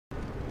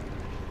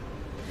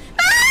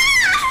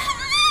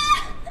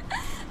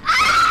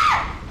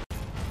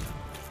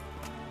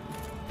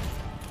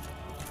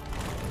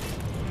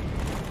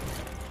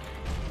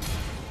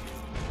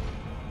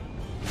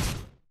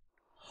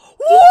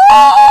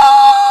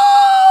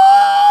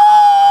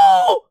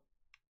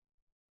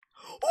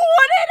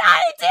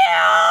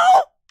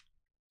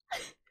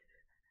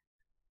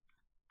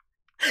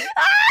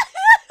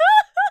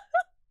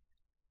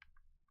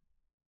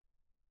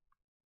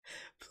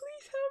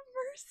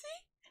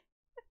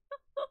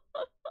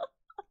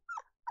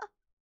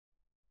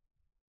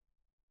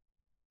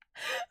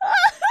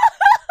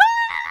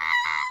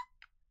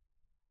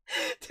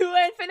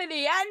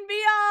infinity and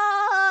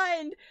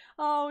beyond!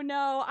 Oh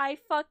no, I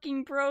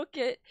fucking broke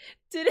it.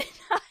 Didn't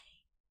I?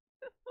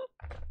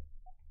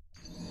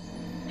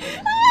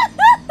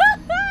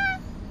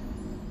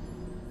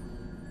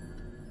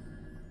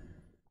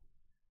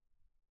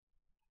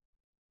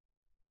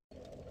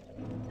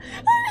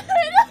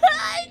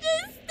 I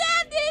just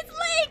stabbed his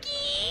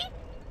leggy!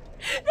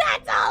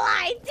 That's all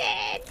I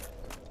did!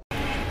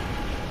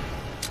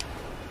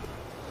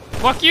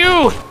 Fuck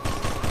you!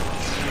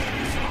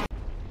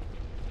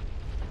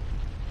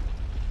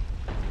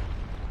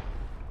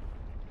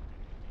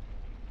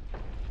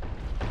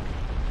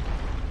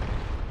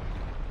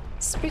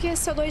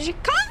 Espreguiçador de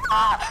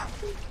carro!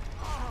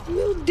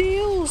 Meu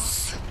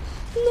Deus!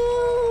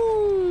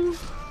 Não!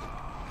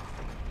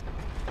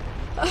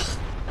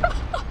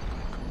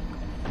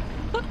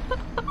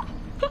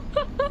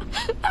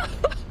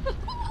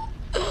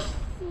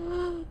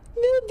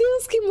 Meu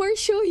Deus, que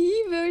morte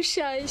horrível,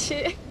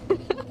 chat!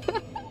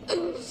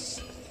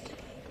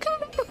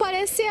 Cara,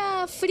 parece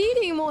a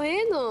Frieren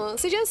morrendo.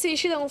 Vocês já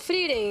assistiram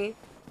Frieren?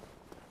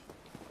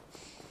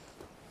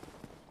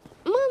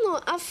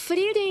 Mano, a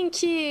Frieren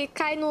que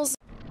cai nos...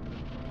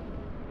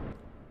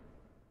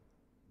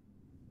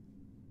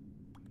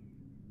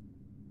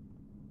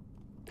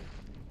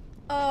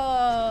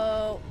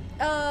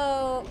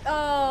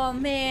 Oh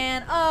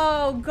man,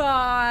 oh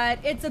god,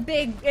 it's a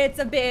big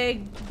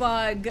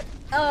bug.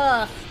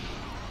 Ugh.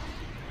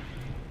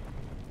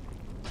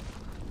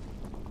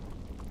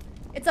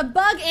 It's a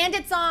bug and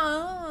it's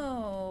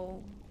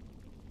on.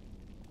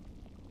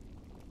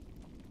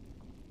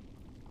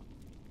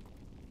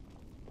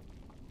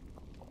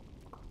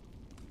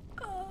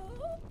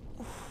 Oh.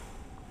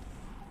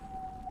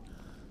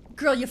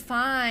 Girl, you're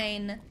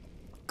fine.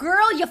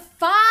 Girl, you're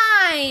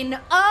fine!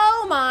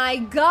 Oh my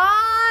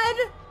god!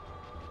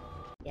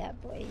 Yeah,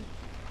 boy.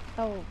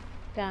 Oh,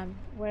 damn.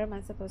 Where am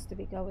I supposed to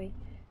be going?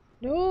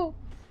 No!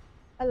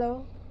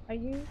 Hello? Are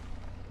you?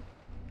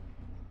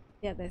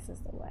 Yeah, this is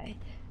the way.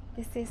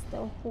 This is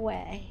the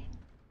way.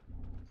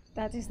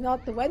 That is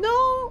not the way.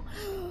 No!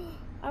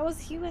 I was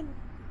human.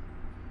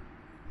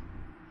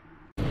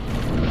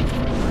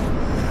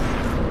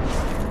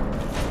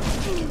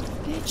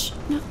 Bitch,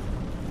 no.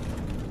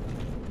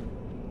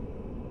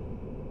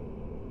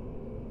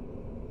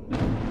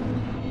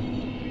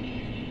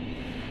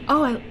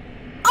 Oh,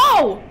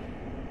 Oh!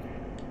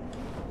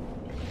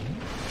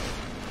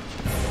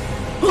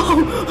 Oh!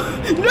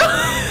 No!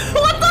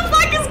 What the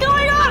fuck is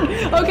going on?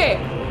 Okay.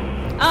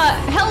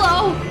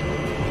 Hello?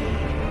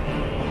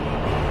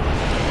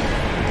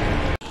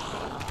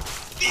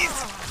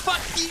 These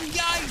fucking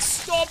guys,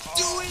 stop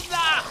doing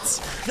that!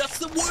 That's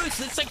the worst.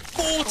 It's like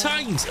 4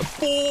 times.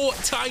 4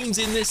 times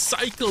in this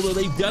cycle that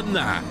they've done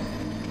that.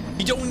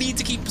 You don't need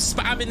to keep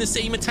spamming the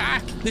same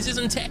attack. This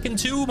isn't Tekken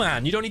 2,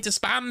 man. You don't need to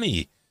spam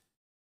me.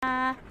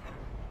 Oh.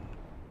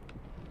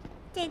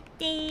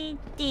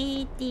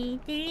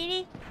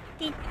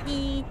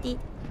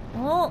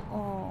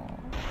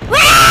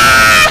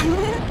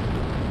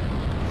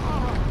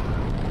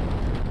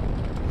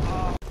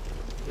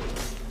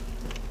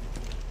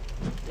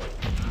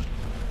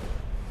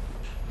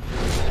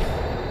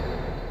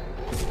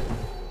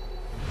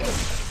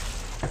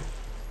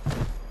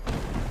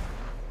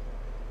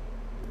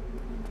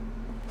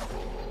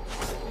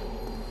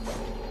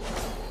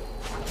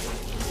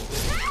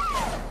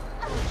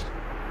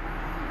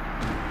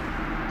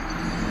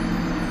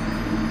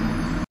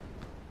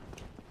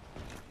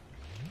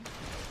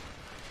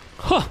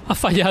 Oh, ha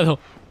fallado.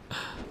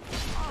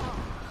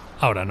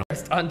 Ahora no.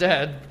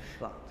 Undead.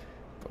 But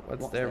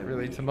what's there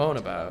really to moan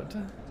about?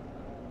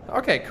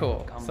 Okay,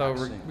 cool. So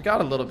we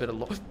got a little bit of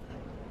lore.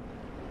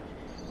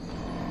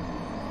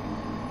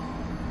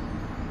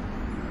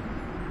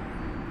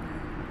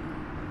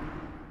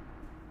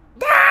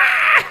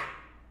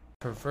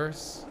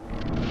 Perverse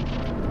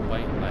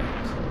white light.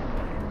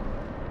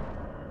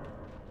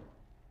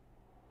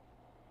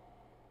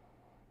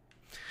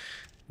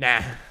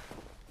 Nah.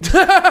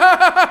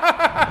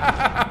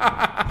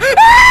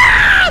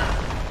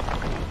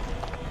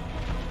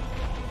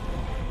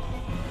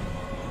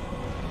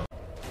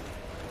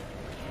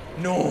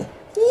 No.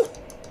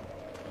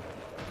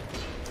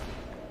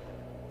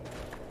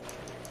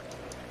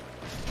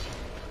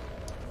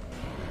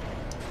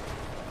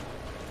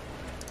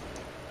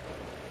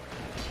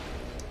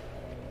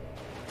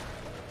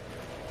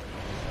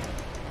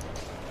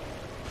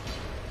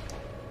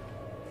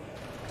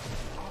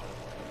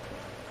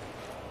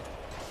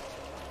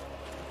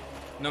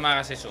 No me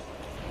hagas eso.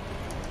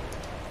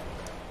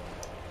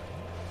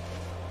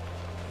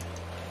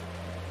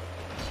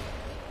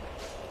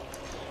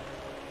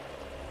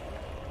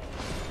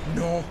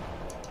 No.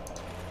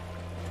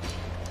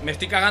 Me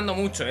estoy cagando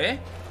mucho, ¿eh?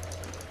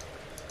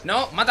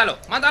 No, mátalo,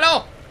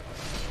 mátalo.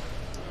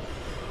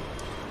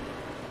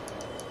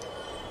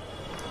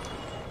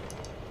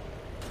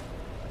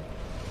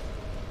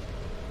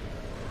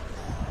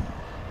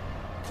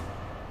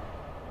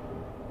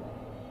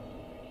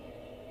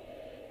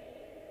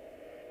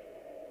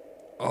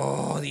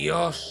 Oh,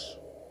 Dios.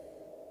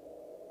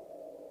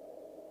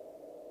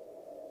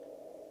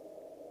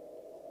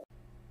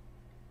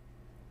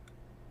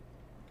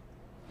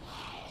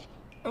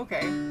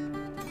 Okay.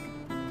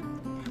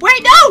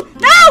 Wait, no!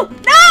 No!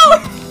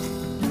 No!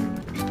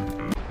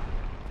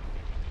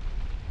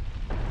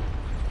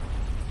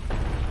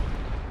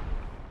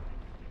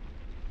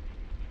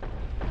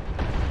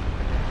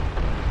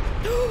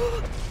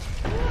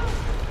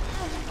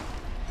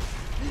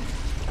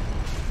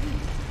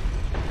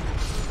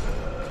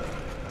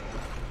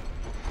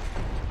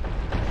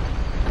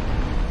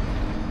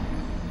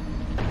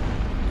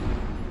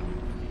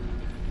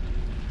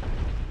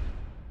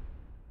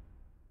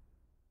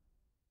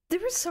 There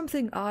was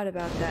something odd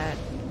about that.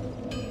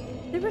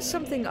 There was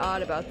something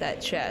odd about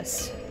that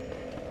chest.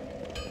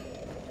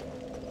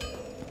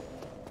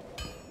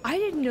 I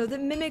didn't know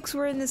that mimics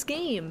were in this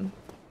game.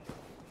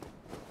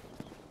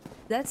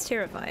 That's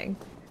terrifying.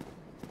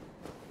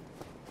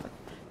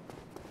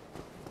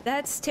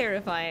 That's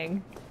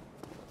terrifying.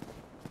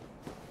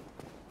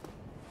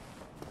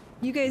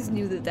 You guys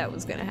knew that that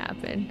was gonna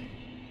happen.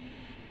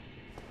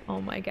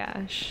 Oh my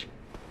gosh.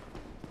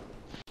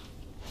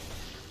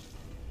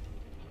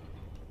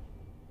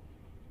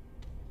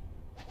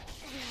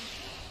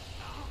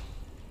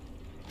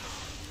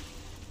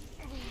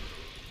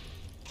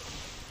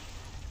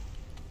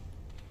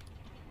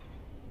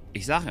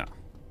 Ich sag ja,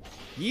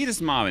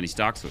 jedes Mal, wenn ich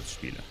Dark Souls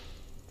spiele,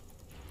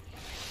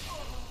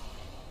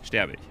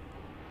 sterbe ich.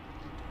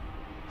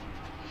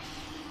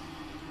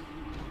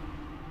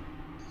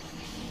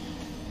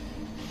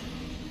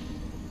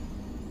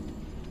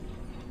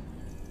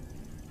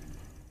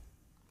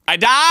 I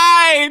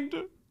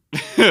died!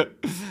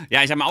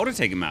 Ja, ich habe einen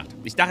Autotake gemacht.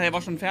 Ich dachte, er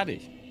war schon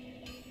fertig.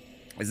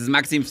 Es ist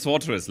Maxims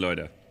Fortress,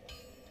 Leute.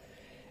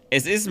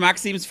 Es ist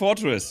Maxims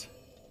Fortress.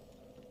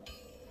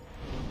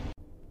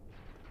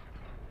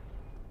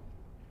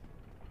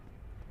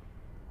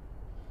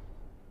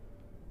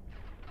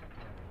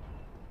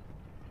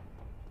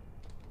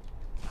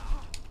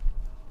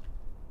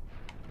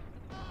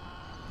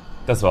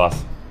 Das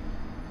war's.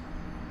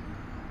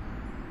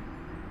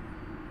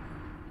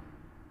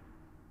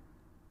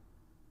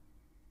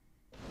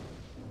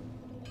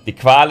 Die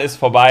Qual ist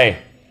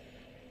vorbei.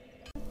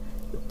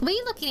 Why are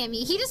you looking at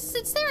me? He just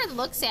sits there and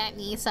looks at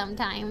me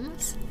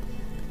sometimes.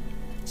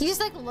 He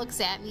just like looks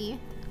at me.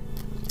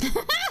 What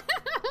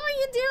are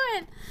you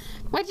doing?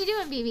 What you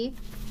doing, baby?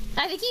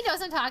 I think he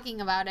knows I'm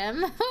talking about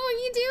him. What are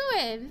you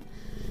doing?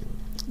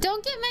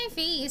 Don't get my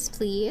face,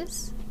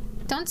 please.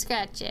 Don't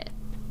scratch it.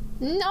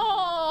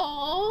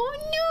 No!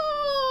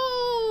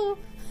 No!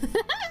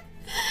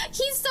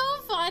 He's so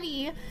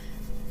funny.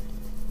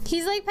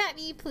 He's like, pet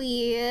me,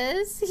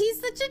 please. He's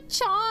such a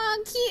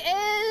chonk.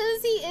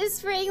 He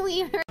is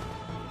frankly hurt.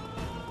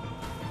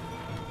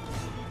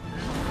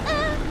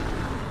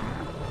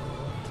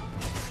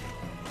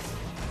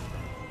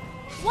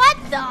 What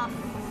the?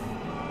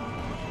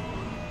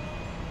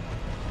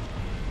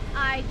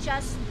 I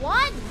just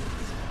won.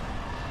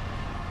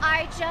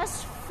 I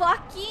just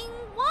fucking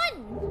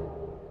won.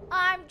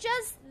 I'm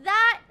just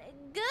that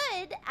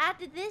good at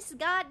this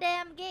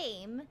goddamn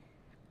game.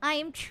 I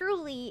am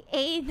truly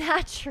a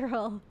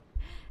natural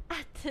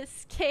at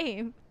this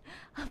game,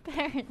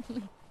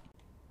 apparently.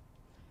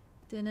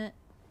 Didn't it.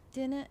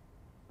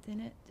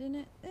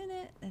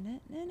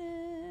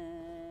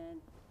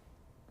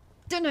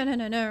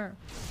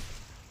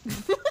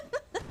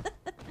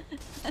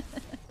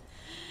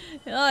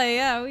 Oh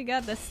yeah, we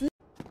got this.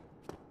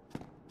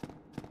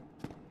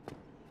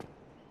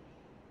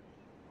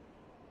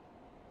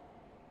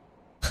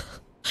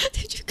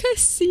 Did you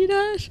guys see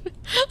that?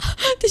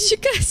 Did you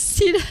guys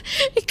see that?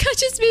 It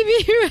catches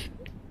me here.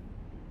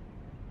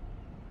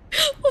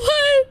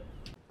 What?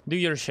 Do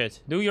your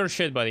shit. Do your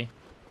shit, buddy.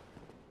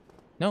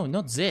 No,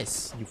 not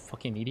this, you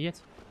fucking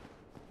idiot.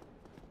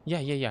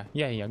 Yeah.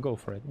 Go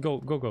for it.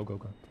 Go.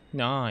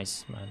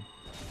 Nice, man.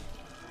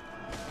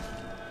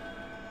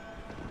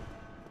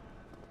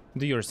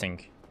 Do your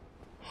thing.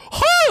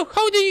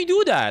 How did you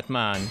do that,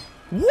 man?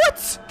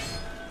 What?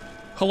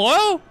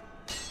 Hello?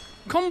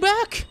 Come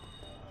back.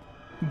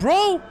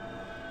 Bro.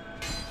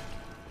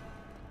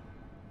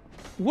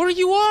 Where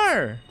you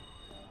are?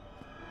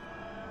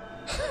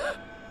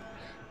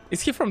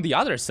 Is he from the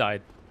other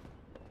side?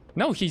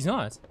 No, he's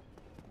not.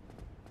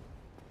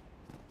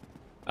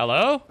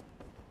 Hello?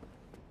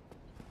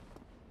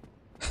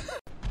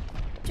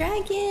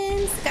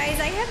 Dragons! Guys,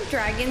 I have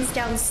dragons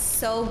down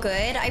so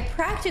good, I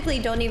practically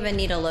don't even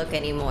need to look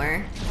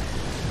anymore.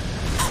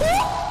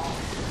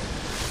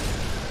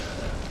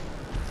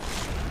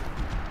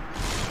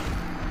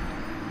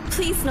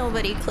 Please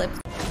nobody clip.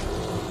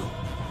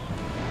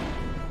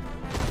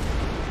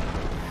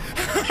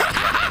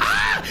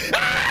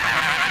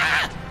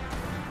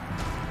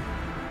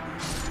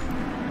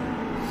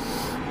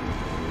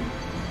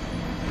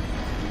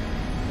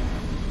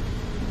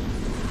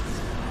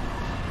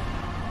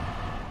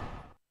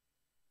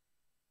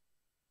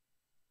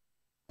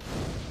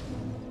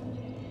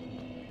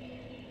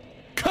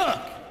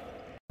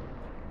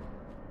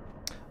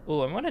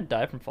 Oh, I'm gonna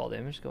die from fall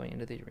damage going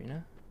into the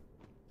arena.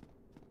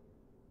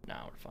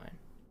 Nah, we're fine.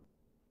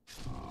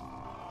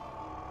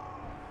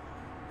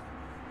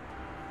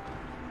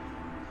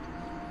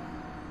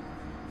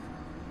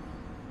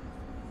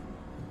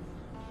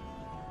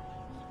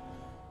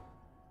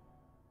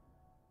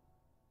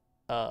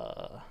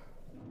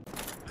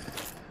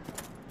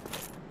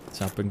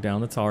 Chopping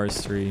down the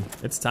Taurus tree.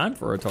 It's time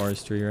for a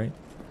Taurus tree, right?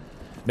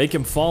 Make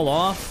him fall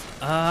off?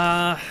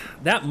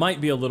 That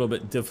might be a little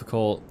bit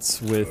difficult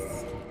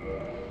with...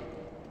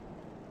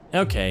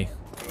 Okay,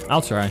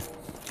 I'll try.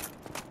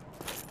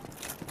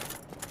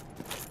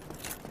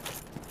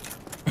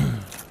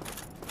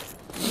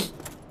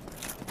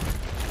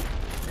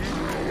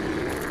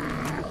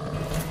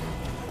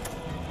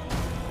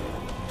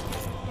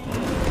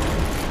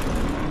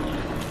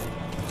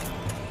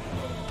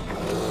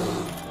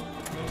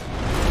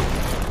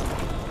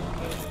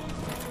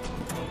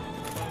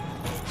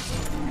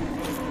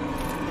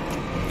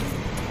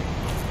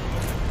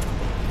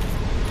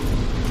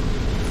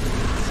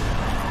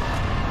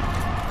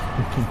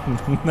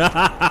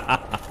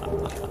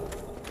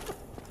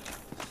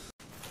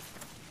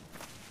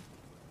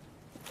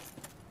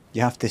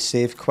 You have to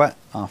save quit.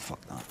 Oh,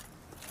 fuck that.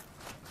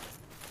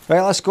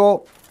 Right, let's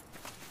go.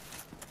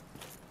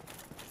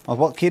 Our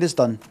work here is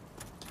done.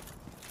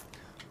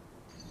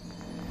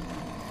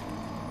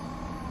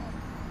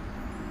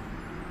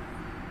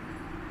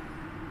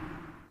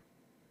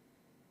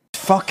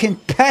 Fucking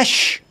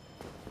pish!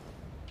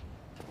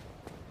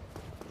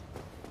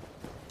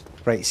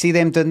 Right, see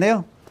them down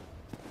there?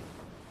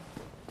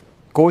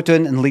 Go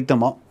down and lead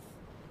them up.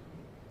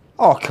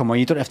 Oh, come on,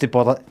 you don't have to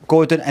bother.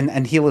 Go down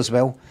and heal as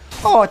well.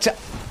 Oh, it's...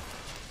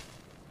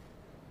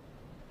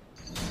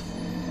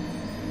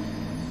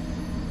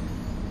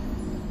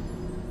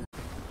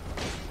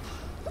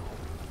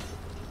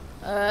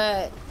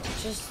 Alright,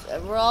 just,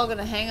 we're all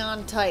gonna hang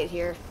on tight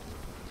here.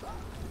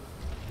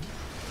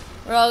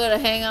 We're all gonna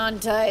hang on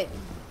tight.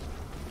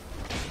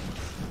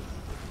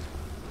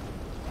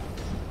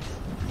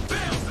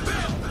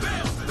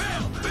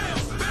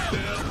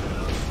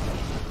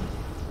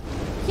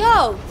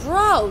 Yo,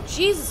 bro,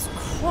 Jesus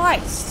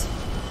Christ.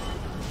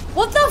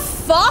 What the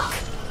fuck?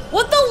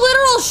 What the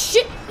literal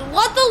shit?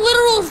 What the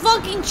literal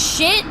fucking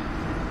shit?